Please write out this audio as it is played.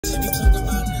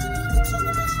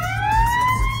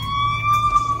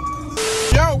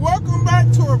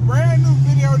to a brand new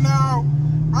video now.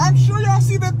 I'm sure y'all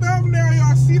see the thumbnail,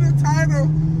 y'all see the title.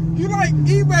 You like,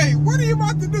 eBay, what are you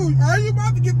about to do? Are you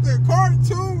about to get the car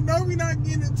tuned? No, we're not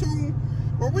getting it tuned.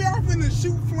 But we are finna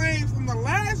shoot flames. In the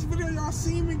last video, y'all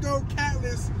seen me go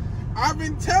catless. I've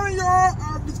been telling y'all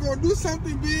I was gonna do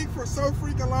something big for so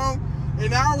freaking long.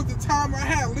 And now was the time. I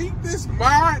had leaked this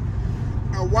mod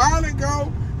a while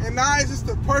ago. And now it's just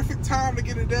the perfect time to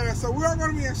get it done. So we are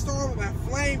gonna be installing that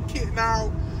flame kit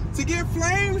now. To get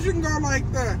flames, you can go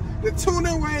like the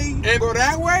tuning way and go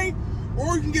that way.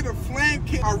 Or you can get a flame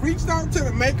kit. I reached out to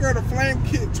the maker of the flame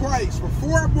kit twice,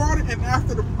 before I bought it and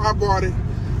after I bought it,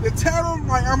 to tell them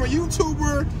like I'm a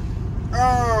YouTuber,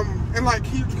 and like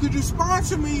could you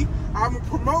sponsor me? I'm gonna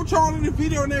promote y'all in the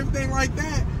video and everything like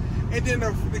that. And then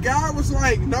the guy was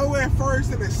like no at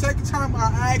first, and the second time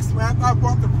I asked him after I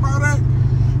bought the product,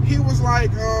 he was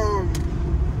like,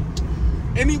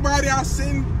 anybody I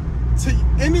send to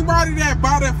anybody that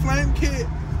buy that flame kit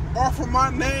off of my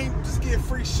name, just get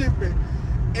free shipping.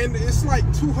 And it's like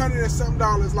 $200 and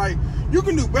something. Like, you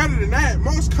can do better than that.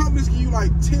 Most companies give you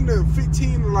like 10 to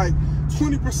 15 to like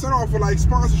 20% off for like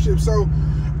sponsorship. So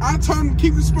I told them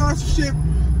keep the sponsorship.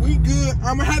 We good.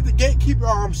 I'm gonna have to gatekeep.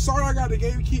 I'm sorry I got to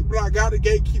gatekeep, but I got to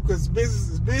gatekeep because business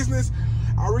is business.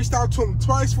 I reached out to him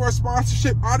twice for a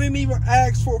sponsorship. I didn't even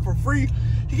ask for it for free.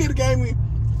 He could have gave me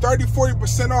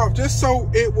 30-40% off just so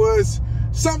it was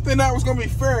something that was gonna be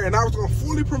fair, and I was gonna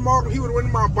fully promote him. He would have went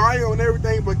in my bio and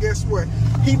everything, but guess what?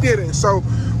 He didn't. So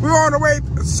we're on the way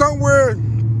somewhere.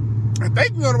 I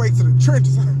think we're on the way to the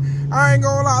trenches. I ain't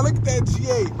gonna lie, look at that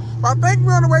G8. But I think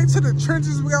we're on the way to the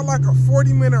trenches. We got like a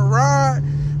 40-minute ride,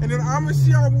 and then I'm gonna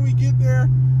see y'all when we get there.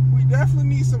 We definitely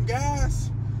need some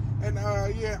gas, and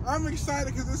yeah, I'm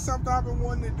excited because it's something I've been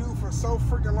wanting to do for so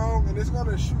freaking long, and it's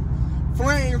gonna shoot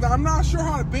flames. I'm not sure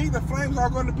how big the flames are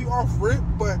going to be off rip,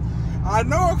 but I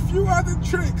know a few other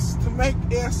tricks to make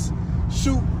us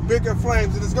shoot bigger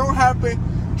flames, and it's gonna happen.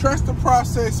 Trust the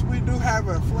process. We do have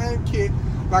a flame kit.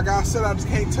 Like I said, I just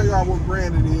can't tell y'all what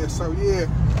brand it is. So yeah,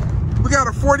 we got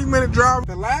a 40-minute drive.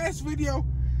 The last video,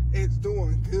 it's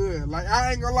doing good. Like,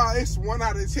 I ain't gonna lie, it's 1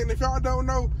 out of 10. If y'all don't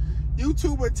know,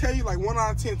 YouTube will tell you like 1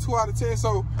 out of 10, 2 out of 10.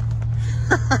 So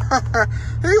he fought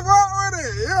with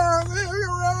it. You know what I'm saying? We can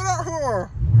rev it up for him.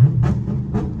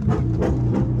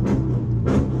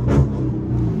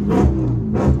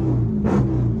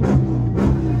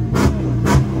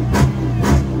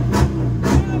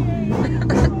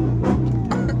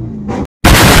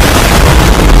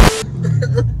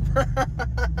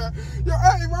 Yo,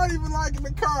 everybody even liking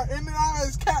the car. And then all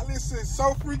his catless is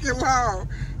so freaking loud.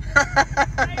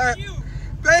 Thank you.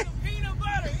 Thank you. Peanut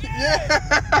butter. Yeah.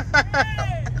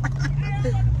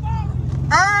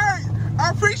 Alright,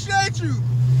 I appreciate you.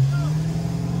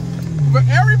 But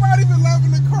everybody been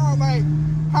loving the car, like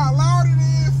how loud it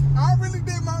is. I really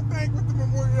did my thing with the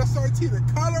Memorial SRT, the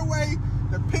colorway,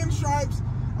 the pinstripes.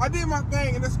 I did my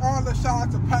thing, and it's all a shout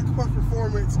out to Pack-a-Punch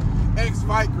Performance X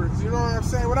Vikers. You know what I'm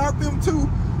saying? Without them two,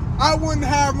 I wouldn't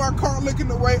have my car looking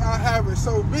the way I have it.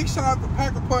 So big shout out to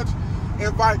Pack-a-Punch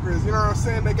and Vikers. You know what I'm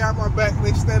saying? They got my back.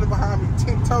 They standing behind me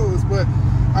 10 toes. But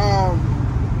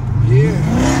yeah.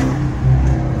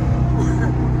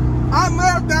 I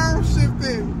love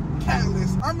downshifting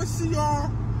catless. I'm gonna see y'all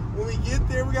when we get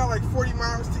there. We got like 40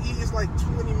 miles to eat. It's like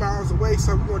 20 miles away,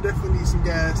 so we're gonna definitely need some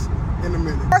gas in a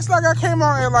minute. It's like I came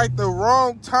out at like the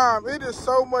wrong time. It is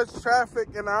so much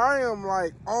traffic, and I am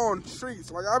like on streets.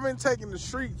 Like, I've been taking the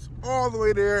streets all the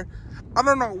way there. I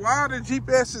don't know why the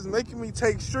GPS is making me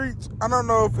take streets. I don't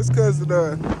know if it's because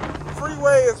the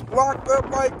freeway is blocked up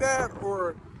like that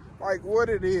or like what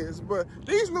it is. But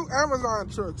these new Amazon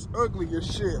trucks ugly as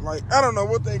shit. Like, I don't know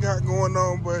what they got going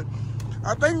on, but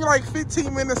I think we're like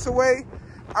 15 minutes away.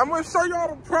 I'm gonna show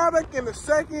y'all the product in a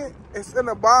second. It's in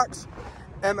a box.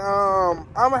 And I'm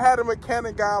gonna have the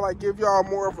mechanic guy like give y'all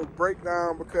more of a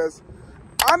breakdown, because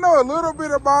I know a little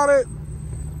bit about it.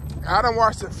 I done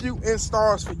watched a few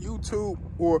installs for YouTube,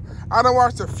 or I done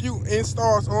watched a few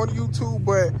installs on YouTube,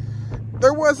 but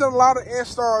there wasn't a lot of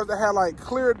installs that had like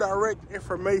clear, direct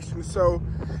information. So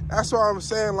that's why I'm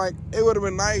saying, like, it would have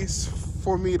been nice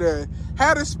for me to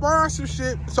have a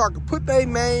sponsorship so I could put their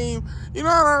name. You know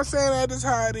what I'm saying? That is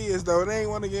how it is, though. They ain't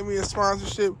want to give me a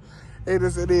sponsorship. It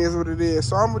is what it is.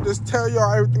 So I'm gonna just tell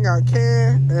y'all everything I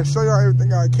can and show y'all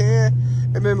everything I can.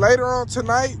 And then later on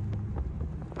tonight,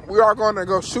 we are gonna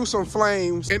go shoot some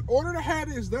flames. In order to have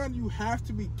this done, you have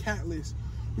to be catless.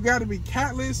 You gotta be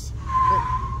catless.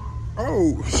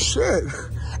 Oh shit.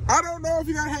 I don't know if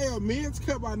you gotta have a men's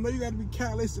cup, but I know you gotta be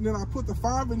catless. And then I put the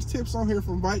 5-inch tips on here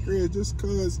from Bike Red just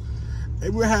cause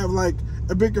and we'll have like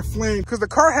a bigger flame. Cause the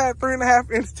car had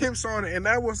 3.5-inch tips on it, and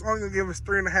that was only gonna give us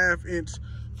 3.5-inch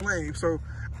flame. So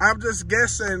I'm just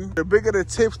guessing the bigger the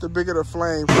tips, the bigger the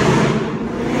flame.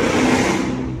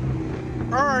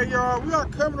 All right, y'all, we are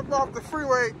coming up off the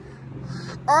freeway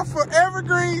off of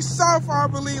Evergreen South, I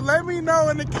believe. Let me know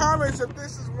in the comments if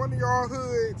this is one of y'all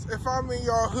hoods. If I'm in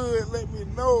y'all hood, let me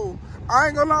know. I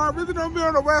ain't gonna lie, I really don't be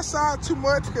on the west side too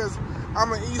much because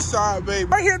I'm an east side baby.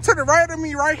 Right here to the right of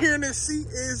me, right here in this seat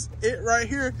is it right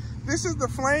here. This is the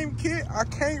flame kit. I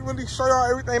can't really show y'all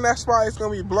everything. That's why it's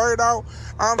gonna be blurred out.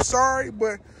 I'm sorry,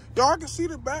 but y'all can see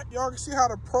the back. Y'all can see how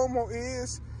the promo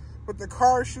is with the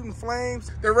car shooting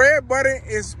flames. The red button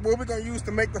is what we're gonna use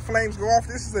to make the flames go off.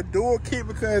 This is a dual kit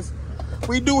because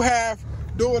we do have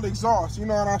dual exhaust, you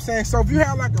know what I'm saying? So if you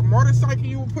have like a motorcycle,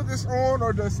 you would put this on,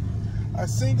 or just a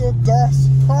single exhaust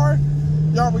car,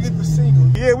 y'all will get the single.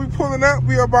 Yeah, we pulling up.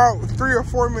 We about 3 or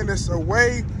 4 minutes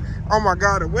away. Oh my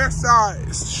God, the west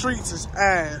side streets is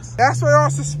ass. That's why y'all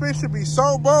suspension be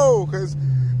so bold, because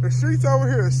the streets over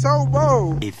here is so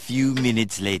bold. A few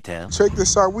minutes later. Check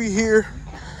this out, we here.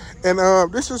 And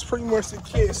this is pretty much the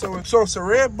kit. So it's a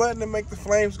red button to make the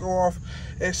flames go off.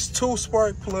 It's 2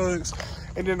 spark plugs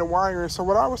and then the wiring. So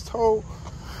what I was told,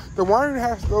 the wiring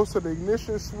has to go to the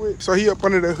ignition switch. So he up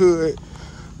under the hood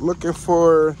looking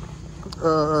for,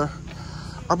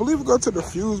 I believe it go to the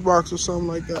fuse box or something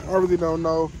like that. I really don't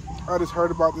know. I just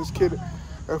heard about this kit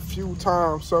a few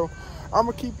times. So I'm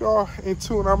gonna keep y'all in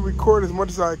tune. I'm gonna record as much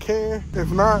as I can.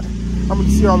 If not, I'm gonna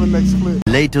see y'all in the next clip.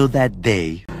 Later that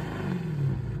day.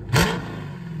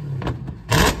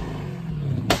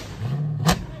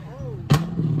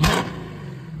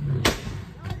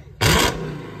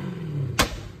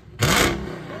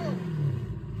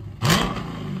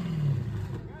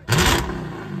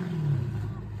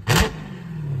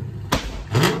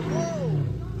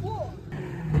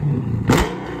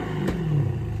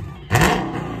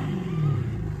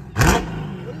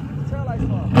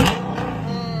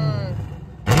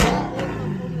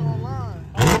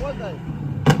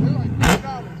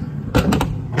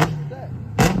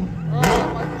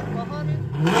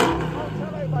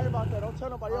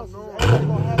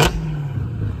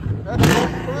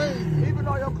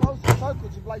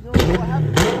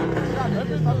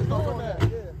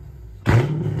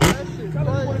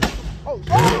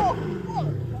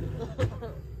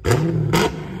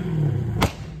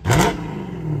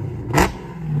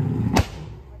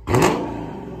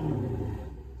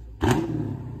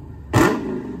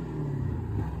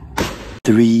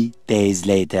 Three days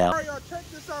later. All right, y'all, check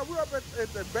this out. We're up at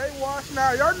the bay wash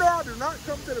now. Y'all know I do not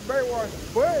come to the bay wash,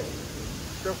 but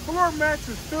the floor mats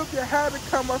is filthy. I had to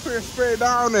come up here and spray it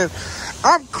down, and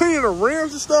I'm cleaning the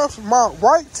rims and stuff. My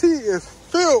white tee is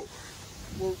filled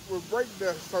with brake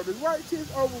dust. So the white tee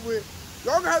is over with.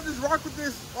 Y'all gonna have to just rock with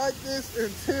this like this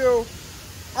until,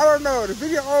 I don't know, the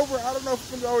video over. I don't know if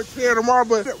it's gonna be over today or tomorrow,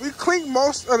 but we cleaned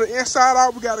most of the inside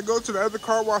out. We gotta go to the other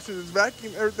car wash and just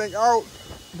vacuum everything out.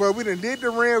 But we done did the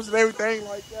rims and everything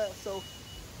like that. So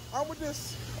I'm gonna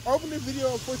just open the video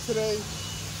for today.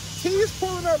 T is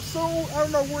pulling up soon. I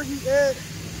don't know where he at.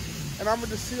 And I'm gonna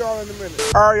just see y'all in a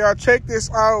minute. All right, y'all, check this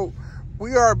out.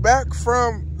 We are back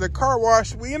from the car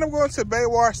wash. We ended up going to Bay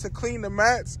Wash to clean the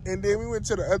mats. And then we went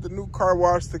to the other new car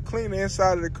wash to clean the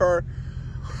inside of the car.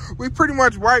 We pretty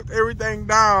much wiped everything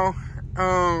down.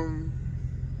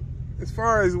 As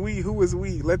far as we, who is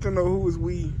we? Let them know who is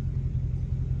we.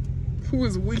 Who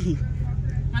is we?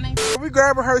 My name. We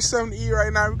grabbing her something to eat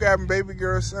right now. We grabbing baby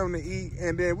girl something to eat.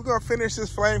 And then we're going to finish this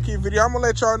flame kit video. I'm going to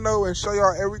let y'all know and show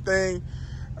y'all everything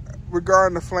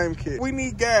regarding the flame kit. We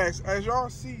need gas. As y'all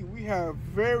see, we have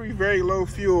very, very low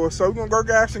fuel. So we're going to go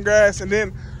grab some gas. And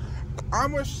then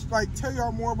I'm going to tell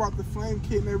y'all more about the flame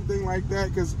kit and everything like that.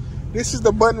 Because this is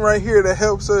the button right here that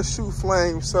helps us shoot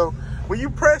flames. So when you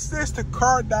press this, the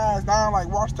car dies down. Like,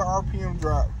 watch the RPM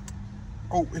drop.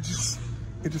 Oh, it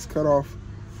just cut off.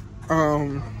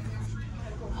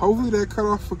 Hopefully that cut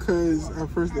off because I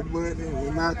pressed the button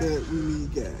and not that we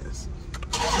need gas.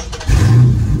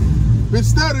 Bitch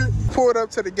stuttered. Pulled up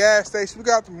to the gas station. We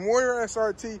got the Moira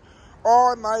SRT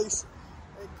all nice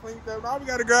and cleaned up. Now we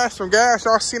gotta grab some gas.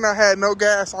 Y'all seen I had no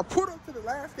gas. I pulled up to the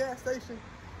last gas station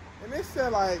and it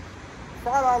said like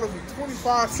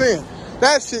 $5.25.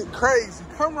 That shit crazy.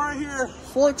 Come right here,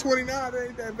 $4.29. That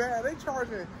ain't that bad. They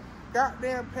charging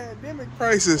goddamn pandemic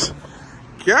prices.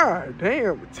 God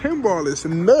damn, $10 is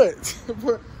nuts.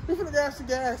 But we finna gas the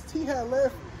gas. T had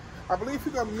left. I believe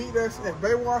he's gonna meet us at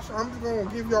Baywash. I'm just gonna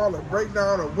give y'all a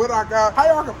breakdown of what I got, how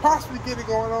y'all can possibly get it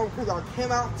going on, because I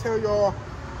cannot tell y'all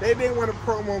they didn't want to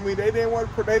promo me. They didn't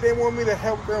want me to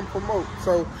help them promote.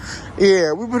 So,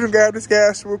 yeah, we better grab this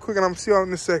gas real quick, and I'm gonna see y'all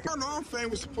in a second. I know I'm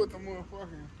famous to put the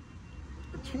motherfucking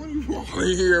 20 ball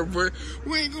in here, but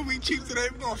we ain't gonna be cheap today.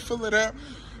 We're gonna fill it up.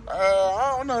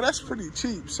 I don't know, that's pretty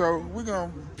cheap. So we're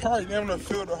gonna probably never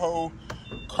fill the whole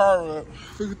car up.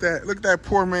 Look at that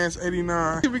poor man's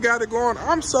 89. We got it going.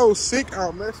 I'm so sick,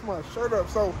 I'll mess my shirt up.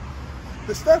 So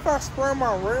the stuff I spray on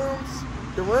my rims,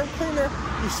 the rim cleaner,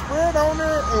 you spray it on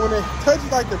there, and when it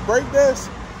touches like the brake disc,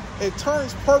 it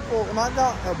turns purple. And I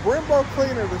got a Brembo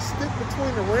cleaner to stick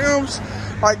between the rims,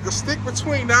 like the stick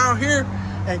between down here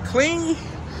and clean.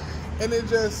 And it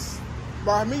just,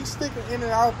 by me sticking in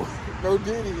and out, no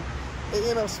diddy, it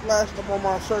ended up splashing up on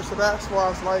my shirt. So that's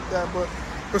why it's like that. But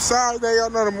besides that,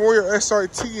 y'all know the Moyer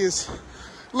SRT is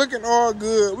looking all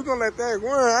good. We're gonna let that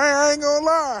run. I ain't gonna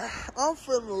lie, I'm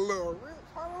feeling a little rich.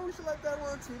 How long we should let that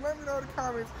run to? Let me know in the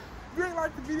comments. If you ain't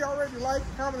like the video already, like,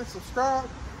 comment, and subscribe.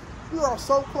 We are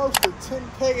so close to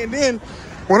 10K. And then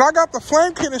when I got the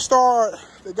flame kit installed,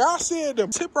 the guy said the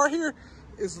tip right here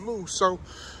is loose. So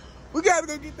we gotta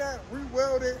go get that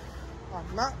re-welded.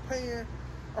 I'm not paying.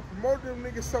 I promoted them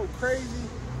niggas so crazy,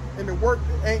 and the work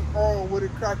ain't all what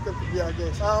it cracked up to be, I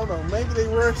guess. I don't know. Maybe they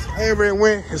rushed. However it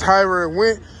went is however it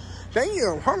went.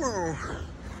 Damn, hold on.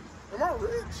 Am I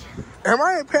rich? Am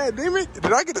I in pandemic?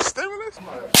 Did I get a stimulus?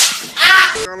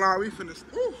 Ah! Gonna lie, we finna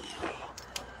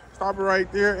stop it right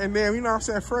there. And then, you know what I'm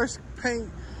saying, fresh paint.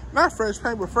 Not fresh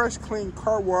paint, but fresh clean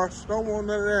car wash. Don't want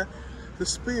none of that to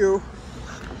spill.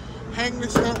 Hang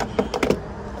this up.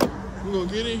 We're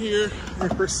gonna get in here and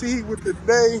proceed with the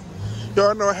day.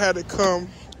 Y'all know I had to come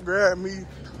grab me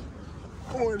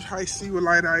orange ice tea with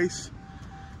light ice.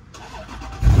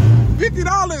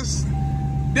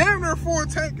 $50, damn near full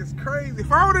tank is crazy.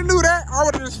 If I would've knew that, I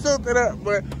would've just filled it up.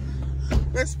 But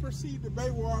let's proceed to Bay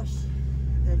Wash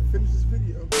and finish this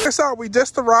video. That's all. We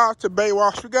just arrived to Bay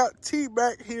Wash. We got T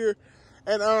back here,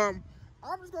 and I'm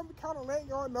just gonna be kind of letting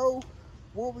y'all know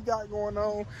what we got going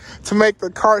on to make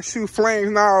the car shoot flames.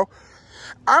 Now,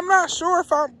 I'm not sure if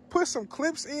I put some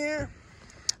clips in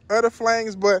of the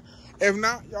flames, but if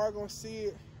not, y'all gonna see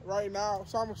it right now.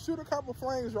 So I'm gonna shoot a couple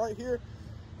flames right here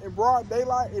in broad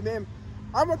daylight, and then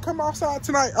I'm gonna come outside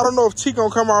tonight. I don't know if T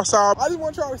gonna come outside. I just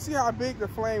want y'all to see how big the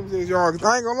flames is, y'all. I ain't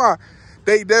gonna lie,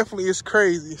 they definitely is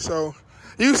crazy. So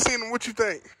you seen them, what you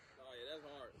think? Oh yeah, that's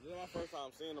hard. This is my first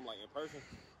time seeing them like in person.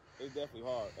 It's definitely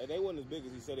hard. And they wasn't as big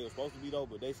as he said they were supposed to be though,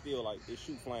 but they still like, they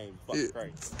shoot flames fucking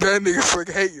crazy. That nigga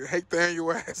like hate the hang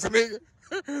your ass, nigga.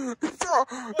 So they're not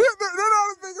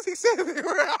as big as he said they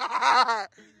were.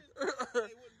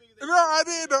 No, I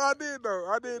did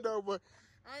though, but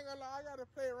I ain't gonna lie, I gotta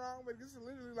play around with it. This is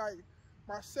literally like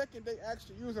my second day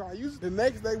actually using it. I used it the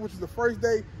next day, which is the first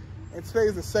day, and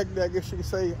today's the second day, I guess you could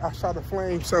say, I shot a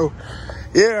flame. So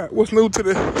yeah, what's new to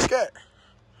the scat?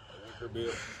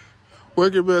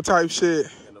 Wicker bill type shit.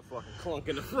 And the fucking clunk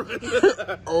in the front.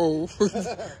 Oh.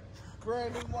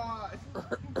 Brand new mod.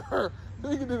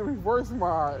 Nigga did a reverse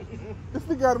mod. This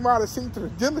nigga got him out of seat to the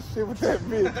dealership with that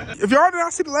bitch. If y'all did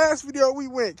not see the last video, we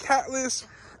went catless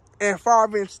and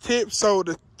 5-inch tips. So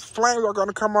the flames are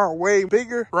gonna come out way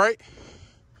bigger, right?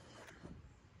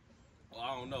 Well,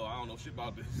 I don't know shit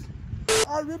about this.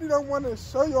 I really don't want to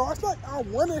show y'all. It's like I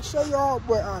want to show y'all,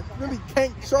 but I really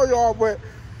can't show y'all. But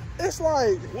it's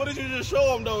like, what did you just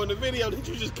show them though in the video that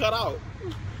you just cut out?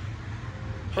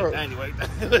 Anyway.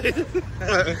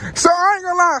 So I ain't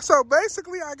gonna lie. So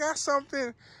basically, I got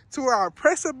something to where I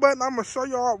press a button. I'm gonna show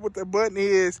y'all what the button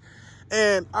is,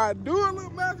 and I do a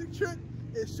little magic trick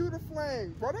and shoot a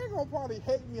flame. Bro, they gonna probably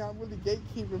hate me. I'm really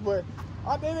gatekeeping, but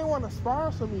they didn't want to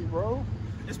sponsor me, bro.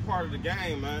 It's part of the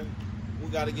game, man. We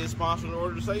gotta get sponsored in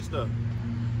order to say stuff.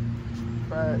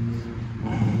 Facts.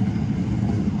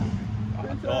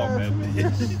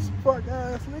 Fuck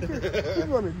ass nigga.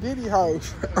 He's on a Diddy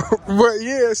house. But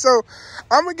yeah, so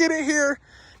I'm gonna get in here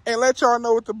and let y'all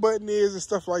know what the button is and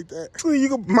stuff like that. So you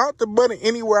can mount the button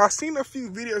anywhere. I've seen a few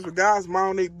videos where guys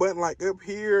mount their button like up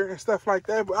here and stuff like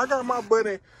that, but I got my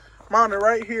button mounted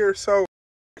right here. So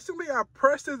basically I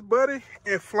press this button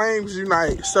and flames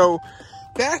unite. So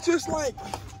that's just like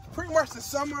pretty much the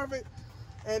sum of it.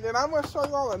 And then I'm gonna show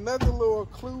y'all another little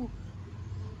clue.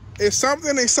 It's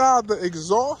something inside the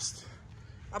exhaust.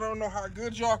 I don't know how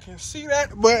good y'all can see that,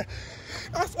 but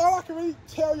that's all I can really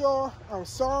tell y'all. I'm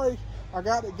sorry, I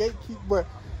got the gatekeep, but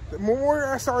the Moyer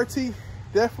SRT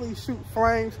definitely shoot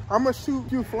flames. I'm gonna shoot a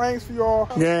few flames for y'all.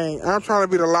 Gang, I'm trying to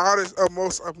be the loudest or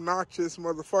most obnoxious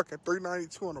motherfucking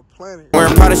 392 on the planet.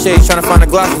 Wearing Prada shades, trying to find a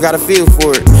Glock, I got a feel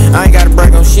for it. I ain't got to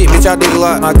brag on shit, bitch, I did a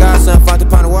lot. My godson found the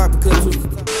pound of water because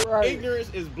Ignorance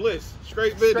is bliss.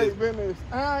 Straight business. Straight business.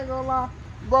 I ain't gonna lie.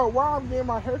 Bro, while I'm getting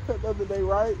my haircut the other day,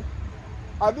 right?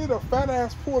 I did a fat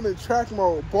ass pull in track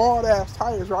mode, bald ass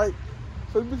tires, right?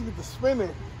 So this bitch get to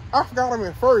spinning. I forgot I'm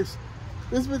in first.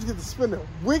 This bitch get to spinning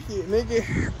wicked,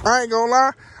 nigga. I ain't gonna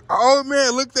lie. An old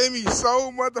man looked at me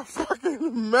so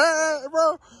motherfucking mad,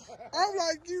 bro. I'm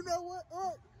like, you know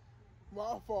what?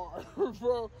 My fault,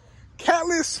 bro.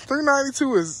 Catalyst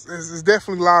 392 is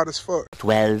definitely loud as fuck.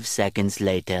 12 seconds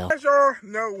later. As y'all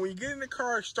know, when you get in the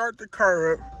car, start the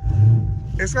car up,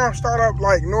 it's gonna start up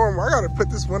like normal. I gotta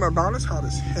put this window down. It's hot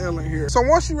as hell in here. So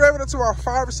once you rev it up to about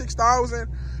 5,000 or 6,000,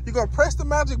 you're gonna press the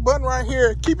magic button right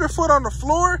here. Keep your foot on the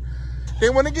floor.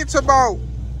 Then when it gets to about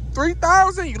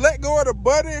 3,000, you let go of the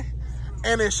button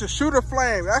and it should shoot a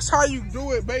flame. That's how you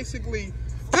do it, basically.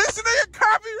 This nigga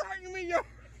copywriting me, yo.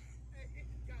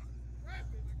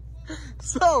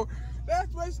 So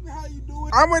that's basically how you do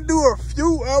it. I'm gonna do a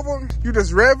few of them. You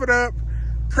just rev it up,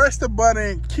 press the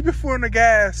button, keep your foot on the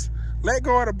gas, let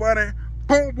go of the button,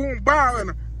 boom, boom, bow,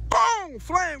 and boom,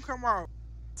 flame come out.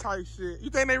 Type shit. You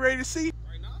think they ready to see?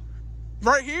 Right now?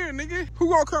 Right here, nigga. Who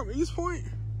gonna come? East Point?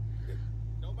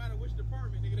 No matter which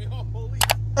department, nigga, they all police.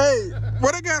 Hey,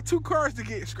 well, they got 2 cars to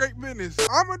get straight business.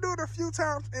 I'm gonna do it a few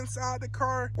times inside the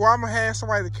car, or I'm gonna hand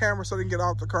somebody the camera so they can get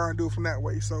out the car and do it from that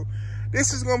way. So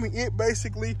this is gonna be it,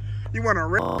 basically. You wanna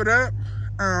wrap it up.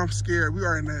 I'm scared. We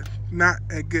are in not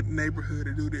a good neighborhood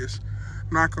to do this.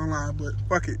 Not gonna lie, but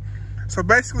fuck it. So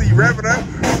basically, you rev it up,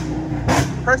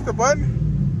 press the button.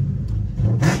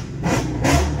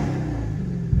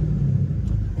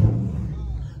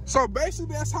 So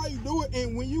basically, that's how you do it.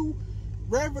 And when you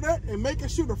rev it up and make it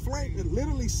shoot a flame, it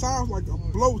literally sounds like a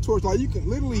blowtorch. Like you can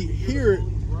literally hear it.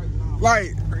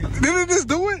 Like, did it just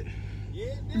do it?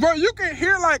 Yeah, Bro, you can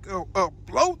hear like a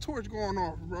blowtorch going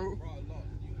off, bro. Bro, no,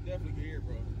 you definitely can hear it,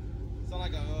 bro. It sound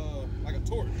like a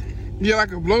torch. Yeah,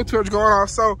 like a blowtorch going off.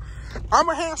 So I'm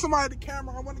gonna hand somebody the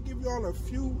camera. I want to give you all a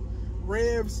few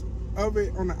revs of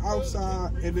it on the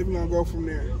outside, and then we're gonna go from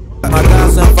there. My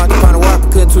godson find a walk,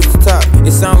 couldn't twist the top.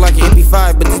 It sound like an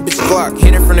MP5, but this bitch a Glock.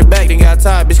 Hit it from the back, then got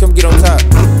tied, bitch come get on top.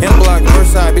 M block,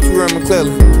 first side, bitch we run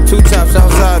McClellan. 2 chops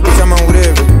outside, bitch I'm on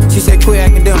whatever. She said quit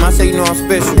acting dumb, I say you know I'm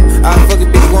special. I fuck a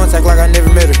bitch once, act like I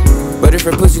never met her. But if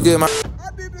her pussy good, my I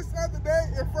did this the other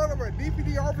day in front of a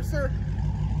DPD officer.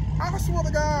 I swear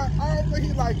to God, I don't think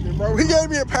he liked it, bro. He gave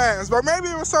me a pass, but maybe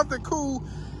it was something cool.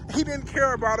 He didn't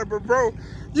care about it, but bro,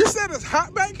 you said it's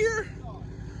hot back here?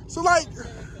 So like,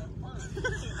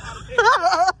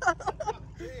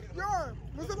 yo,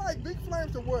 was it like big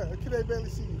flames or what? Or can they barely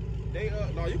see you? They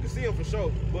no, you can see them for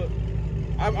sure, but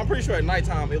I'm pretty sure at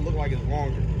nighttime it looked like it's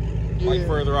longer, like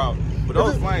further out. But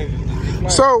those flames, it's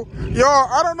flames. So, y'all,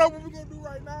 I don't know what we're gonna do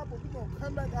right now, but we're gonna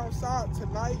come back outside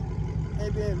tonight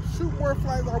and then shoot more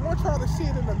flames. I want y'all to see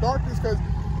it in the darkness, because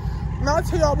now I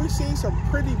tell y'all we seen some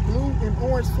pretty blue and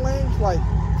orange flames, like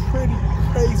pretty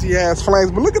crazy ass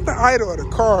flames. But look at the idle of the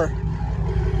car.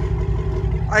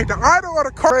 Like the idle of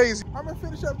the car, crazy. I'm gonna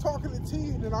finish up talking to T,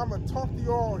 and then I'm gonna talk to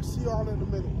y'all and see y'all in a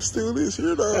minute. Still this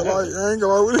here though, like I ain't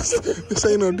gonna lie with this. This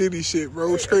ain't no Diddy shit,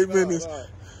 bro. Straight business.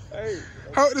 Hey,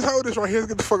 How this right here? Let's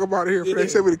get the fuck up out of here. They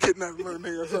said we to kidnap little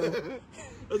nigga or something.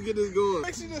 let's get this going.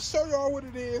 Actually, just show y'all what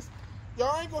it is.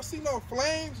 Y'all ain't gonna see no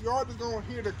flames. Y'all just gonna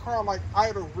hear the car like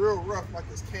idle real rough, like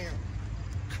it's cam.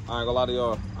 I ain't gonna lie to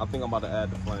y'all. I think I'm about to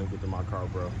add the flames into my car,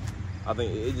 bro. I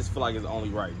think it just feel like it's only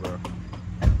right, bro.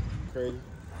 Crazy.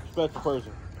 Special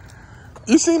person.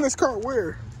 You seen this car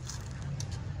where?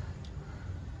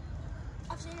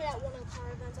 I've seen it at one of the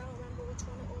car events. I don't remember which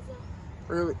one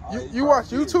it was. Really? You watch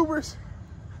YouTubers?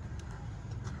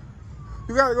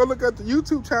 You gotta go look at the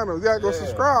YouTube channel. You gotta go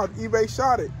subscribe.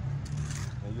 ebayshotit.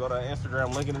 And you go to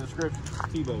Instagram, link in the description.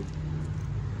 T-Baby.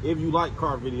 If you like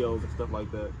car videos and stuff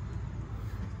like that.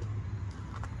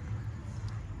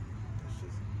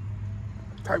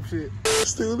 Type shit.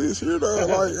 Still this here though.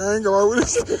 Like I ain't gonna lie with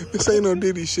this. This ain't no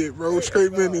Diddy shit, bro.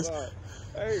 Straight business.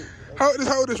 Hey. How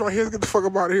this right here? Let's get the fuck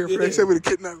up out of here. They said we to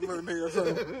kidnap little nigga or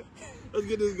something. Let's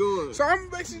get this going. So I'm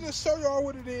basically just show y'all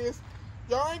what it is.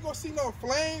 Y'all ain't gonna see no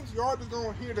flames. Y'all just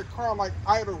gonna hear the car like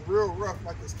idle real rough,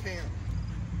 like it's cam.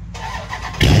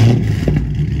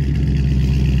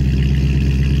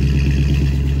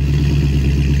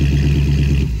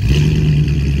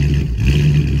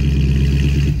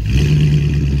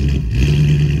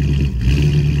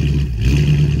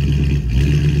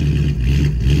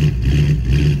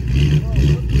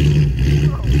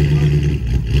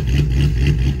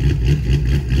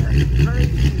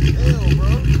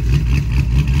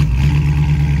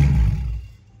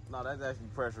 That's actually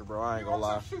pressure, bro. I ain't gonna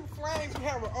lie. Shoot flames. We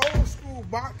have an old school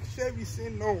box Chevy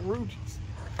sitting on Rugies.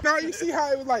 Now you see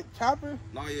how it was like chopping?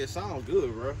 No, yeah, it sounds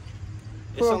good, bro.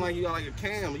 It sound like you got like a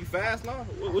cam. You fast now?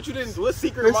 What you didn't? What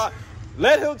secret?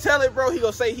 Let him tell it, bro. He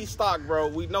gonna say he's stocked, bro.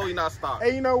 We know he not stocked.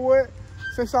 Hey, you know what?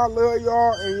 Since I love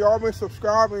y'all and y'all been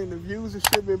subscribing and the views and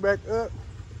shit been back up.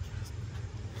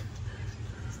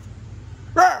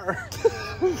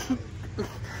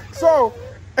 So,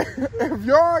 if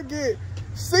y'all get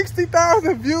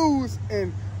 60,000 views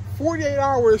in 48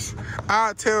 hours,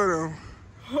 I'll tell them.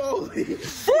 Holy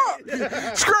fuck!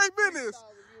 Straight business.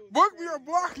 Book me or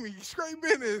block me. Straight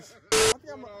business.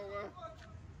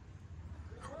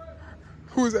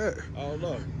 Who's that? I don't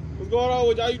know. What's going on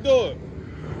with y'all? You doing?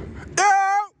 Yo!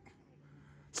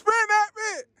 Spin that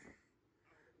bit!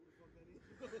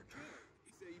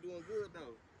 He said you doing good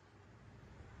though.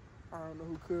 I don't know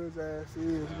who Cuz ass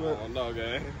is, but I don't know,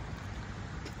 gang.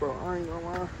 Bro, I ain't gonna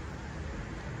lie.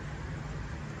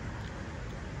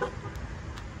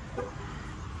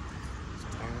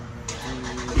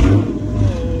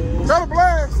 Got a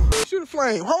blast! Shoot a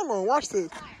flame. Hold on, watch this.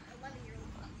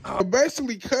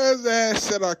 Basically, Cuz ass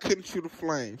said I couldn't shoot a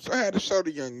flame, so I had to show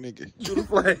the young nigga. Shoot a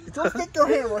flame. Just stick your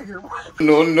hand right here.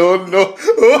 No, no, no.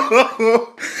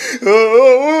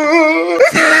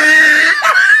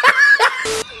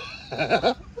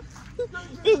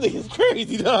 This nigga's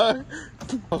crazy, dog.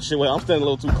 Oh shit, wait, I'm standing a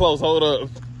little too close. Hold up.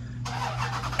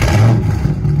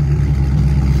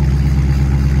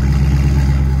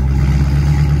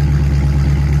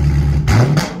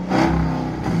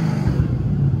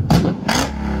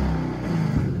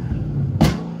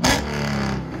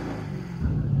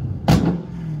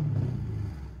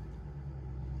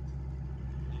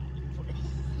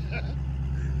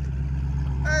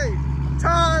 Hey,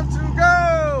 time to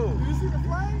go! Did you see the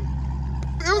flame?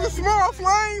 It was a small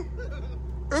flame.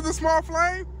 It was a small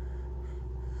flame.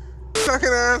 Sucking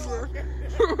ass.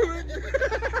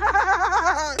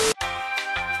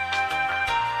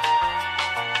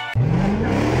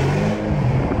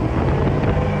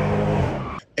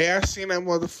 Hey, I seen that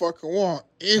motherfucker walk.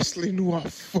 Instantly knew I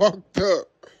fucked up.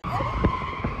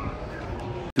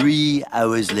 3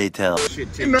 hours later.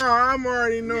 No, I'm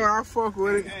already know I fuck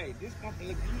with it. Hey, this company,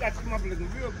 you got your company looking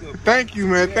real good. Thank you,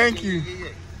 man. Thank you.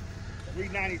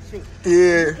 $392.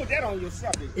 Yeah. You put that on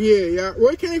yourself. Yeah. Well,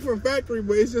 it came from factory,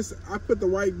 but it's just I put the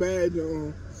white badge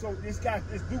on. So this dude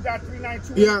got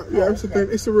 $392. Yeah, it's a thing.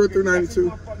 It's a real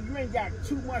 $392. You ain't got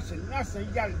too much of nothing.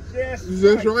 You got it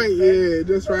just right. Yeah,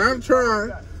 just right. I'm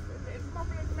trying.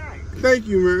 It's nice. Thank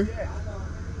you, man. Yeah.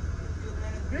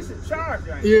 This is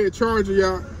Charger. Yeah, Charger,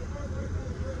 y'all.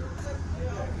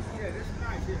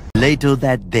 Later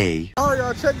that day. All right,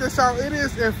 y'all, check this out. It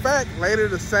is, in fact, later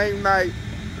the same night.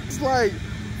 It's like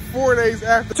 4 days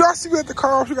after. Y'all see me at the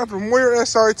car. We got the Memorial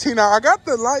SRT. Now, I got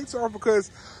the lights off because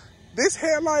this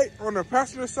headlight on the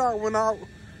passenger side went out.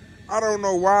 I don't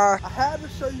know why. I had to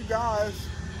show you guys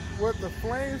what the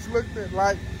flames looked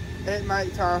like at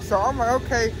nighttime. So I'm like,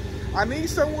 okay, I need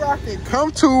somewhere I can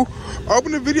come to,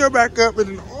 open the video back up,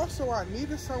 and then also I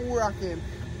needed somewhere I can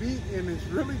be and it's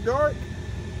really dark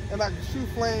and I can shoot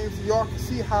flames so y'all can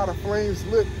see how the flames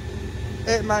look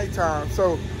at nighttime.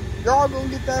 So y'all gonna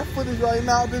get that footage right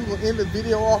now. Then we'll end the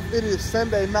video off. It is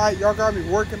Sunday night. Y'all got me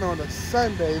working on a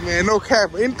Sunday, man. No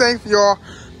cap, anything for y'all.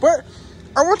 But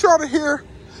I want y'all to hear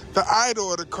the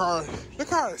idle of the car. Look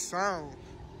how it sounds.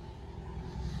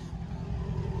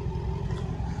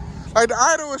 Like, the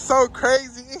idle is so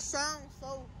crazy. It sounds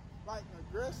so, like,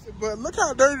 aggressive. But look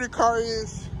how dirty the car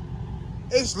is.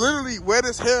 It's literally wet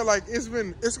as hell. Like, it's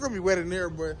going to be wet in there,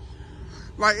 but,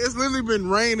 like, it's literally been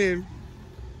raining.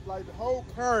 Like, the whole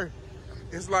car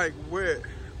is, like, wet.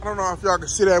 I don't know if y'all can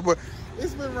see that, but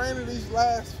it's been raining these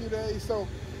last few days. So,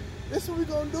 this is what we're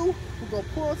going to do. We're going to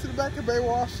pull into the back of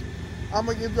Baywash. I'm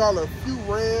going to give y'all a few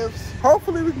revs.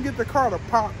 Hopefully, we can get the car to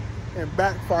pop and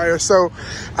backfire. So,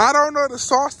 I don't know the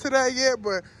sauce to that yet,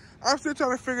 but I'm still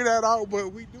trying to figure that out.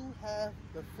 But we do have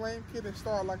the flame kit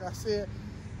installed. Like I said,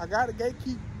 I got a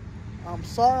gatekeep. I'm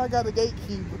sorry I got a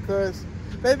gatekeep because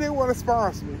they didn't want to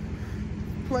sponsor me.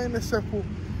 Plain and simple,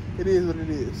 it is what it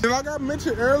is. And like I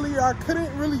mentioned earlier, I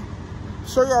couldn't really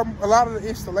show y'all a lot of the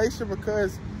installation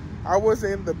because I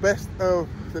wasn't in the best of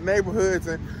the neighborhoods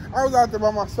and I was out there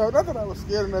by myself. Not that I was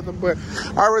scared or nothing, but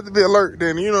I'd rather be alert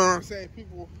than, you know what I'm saying,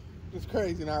 people just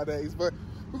crazy nowadays. But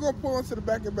we're gonna pull into the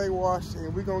back of Baywash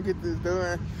and we're gonna get this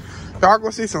done. Y'all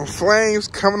gonna see some flames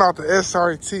coming out the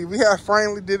SRT. We have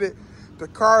finally did it. The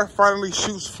car finally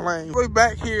shoots flames. Way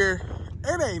back here,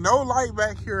 it ain't no light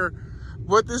back here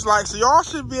but this light. So y'all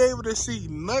should be able to see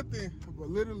nothing but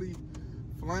literally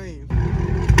flames.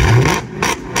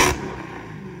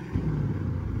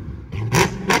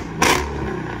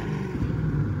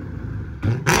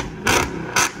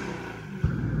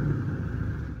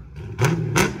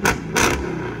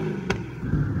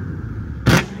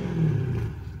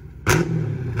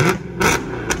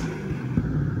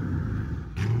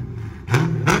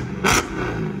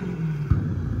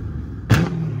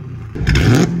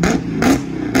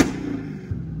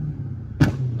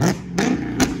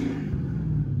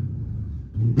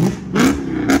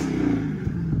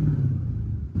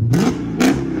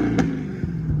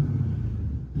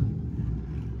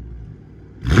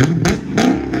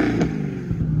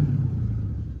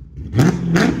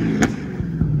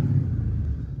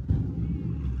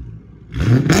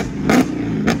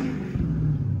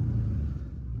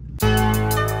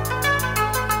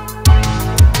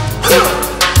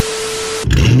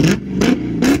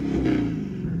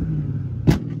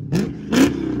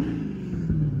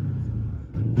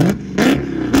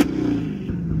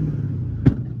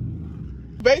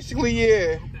 Basically,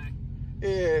 yeah. Okay.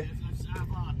 Yeah.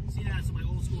 I've seen that some like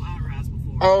old school hot rods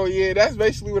before. Oh yeah, that's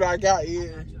basically what I got, yeah.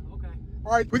 Gotcha. Okay.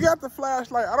 All right, we got the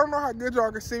flashlight. I don't know how good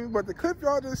y'all can see me, but the clip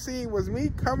y'all just seen was me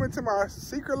coming to my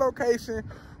secret location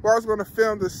where I was gonna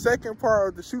film the second part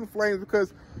of the shooting flames,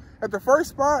 because at the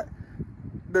first spot,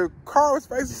 the car was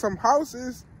facing some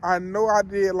houses. I know I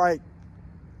did like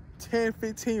 10,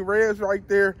 15 revs right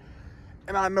there,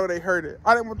 and I know they heard it.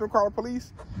 I didn't want them to call the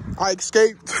police. I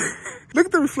escaped. Look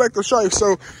at the reflector shape.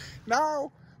 So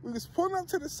now we was pulling up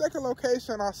to the second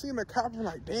location. I seen the cop. I'm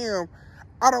like, damn,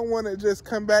 I don't want to just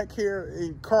come back here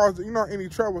and cause, you know, any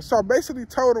trouble. So I basically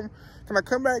told him, can I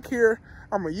come back here?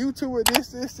 I'm a YouTuber,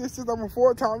 this. I'm a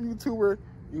 4-time YouTuber.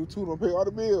 YouTube don't pay all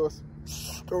the bills.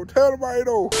 Don't tell nobody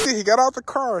though. He got out the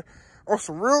car on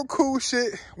some real cool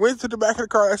shit. Went to the back of the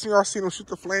car. That's when y'all seen him shoot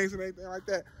the flames and everything like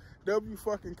that. W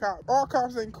fucking cop. All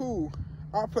cops ain't cool.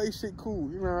 I play shit cool,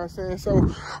 you know what I'm saying? So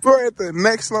we're at the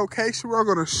next location. We're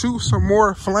gonna shoot some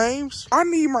more flames. I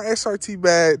need my SRT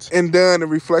badge and done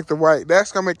and reflective white.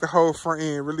 That's gonna make the whole front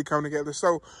end really come together.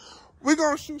 So we're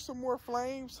gonna shoot some more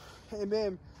flames, and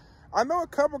then I know a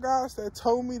couple guys that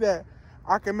told me that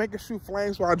I can make it shoot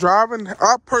flames while driving.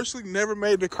 I personally never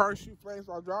made the car shoot flames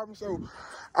while driving, so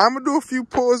I'm gonna do a few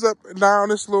pulls up and down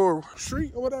this little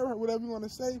street or whatever you wanna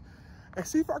say, and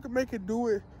see if I can make it do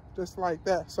it just like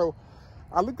that. So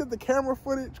I looked at the camera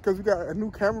footage because we got a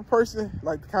new camera person,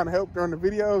 like to kind of help during the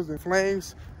videos, and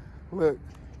flames look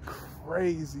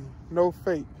crazy, no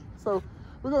fake. So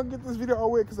we're gonna get this video over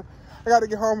with because I gotta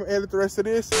get home and edit the rest of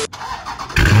this.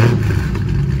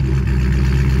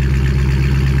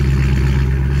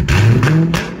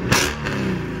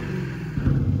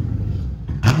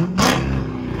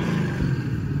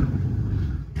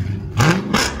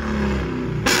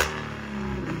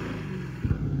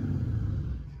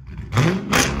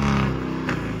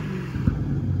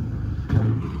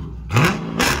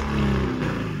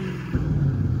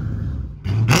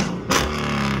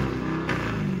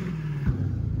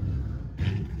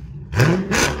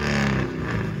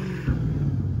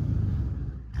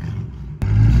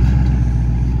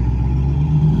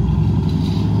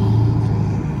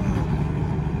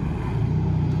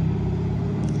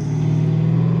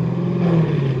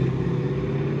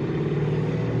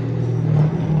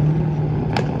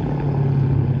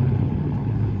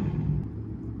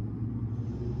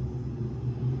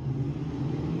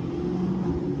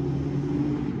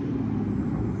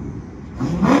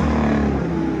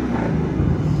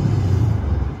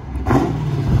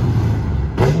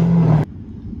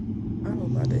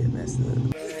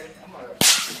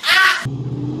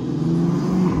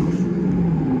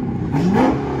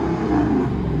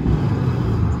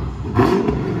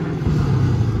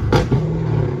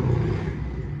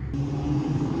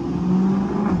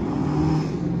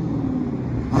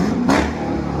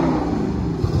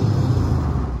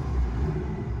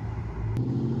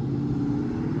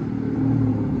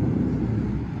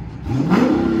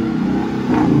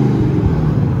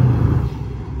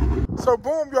 So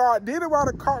boom, y'all, I did it while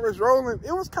the car was rolling.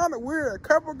 It was kind of weird. A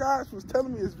couple guys was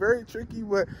telling me it's very tricky,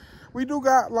 but we do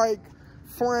got like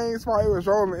flames while it was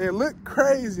rolling. It looked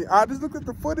crazy. I just looked at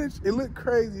the footage. It looked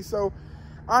crazy. So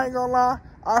I ain't gonna lie,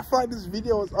 I feel like this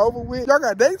video is over with. Y'all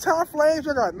got daytime flames,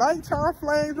 y'all got nighttime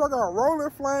flames, y'all got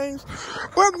rolling flames.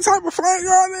 What type of flame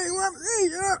y'all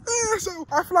need? So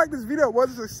I feel like this video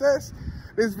was a success.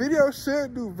 This video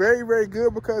should do very, very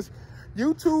good because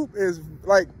YouTube is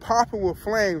like popping with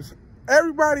flames.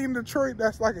 Everybody in Detroit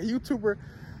that's like a YouTuber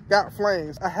got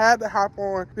flames. I had to hop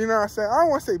on, you know what I'm saying? I don't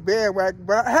want to say bandwagon,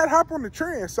 but I had to hop on the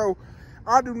trend. So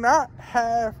I do not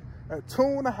have a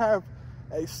tune. I have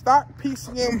a stock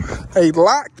PCM, a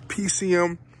locked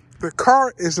PCM. The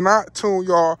car is not tuned,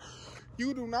 y'all.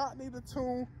 You do not need a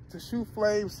tune to shoot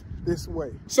flames this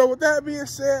way. So with that being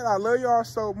said, I love y'all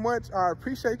so much. I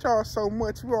appreciate y'all so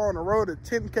much. We're on the road to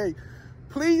 10K.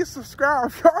 Please subscribe.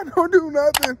 If y'all don't do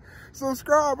nothing,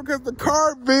 subscribe, because the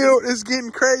car build is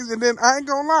getting crazy. And then I ain't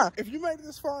gonna lie, if you made it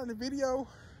this far in the video,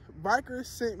 bikers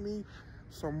sent me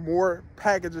some more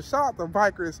packages. Shout out to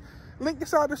Vikers. Link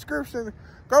inside the description.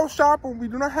 Go shop them. We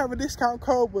do not have a discount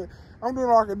code, but I'm doing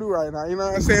all I can do right now. You know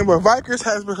what I'm saying? But Vikers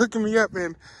has been hooking me up,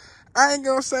 and I ain't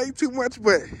gonna say too much,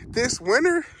 but this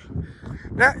winter,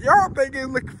 now y'all think it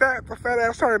look fat, the fat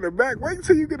ass tire in the back. Wait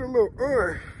until you get a little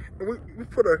we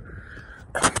put a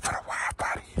wide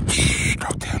body. Shh,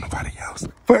 don't tell nobody else.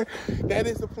 But that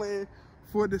is the plan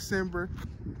for December,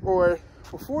 or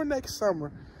before next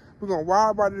summer. We're gonna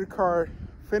wide body the car,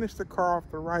 finish the car off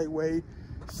the right way,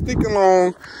 stick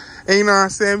along, and you know what I'm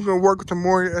saying, we're gonna work with the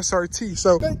more SRT.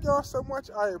 So thank y'all so much.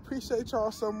 I appreciate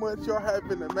y'all so much. Y'all have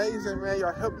been amazing, man.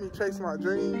 Y'all helped me chase my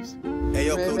dreams. Hey,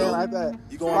 yo, man, like that.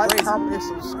 You going like, crazy. comment,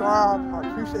 and subscribe. I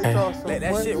appreciate y'all so much. Let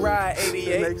that shit ride,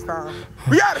 88. Next time.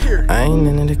 We out of here. I ain't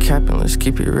into the capping, let's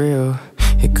keep it real.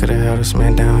 He could've held this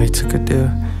man down, he took a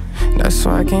deal. That's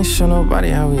why I can't show nobody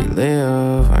how we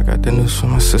live. I got the news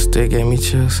from my sister, gave me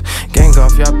chills. Gang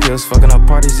off y'all pills, fucking up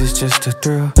parties, it's just a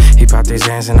thrill. He popped his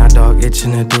hands and our dog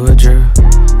itching to do a drill.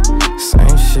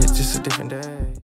 Same shit, just a different day.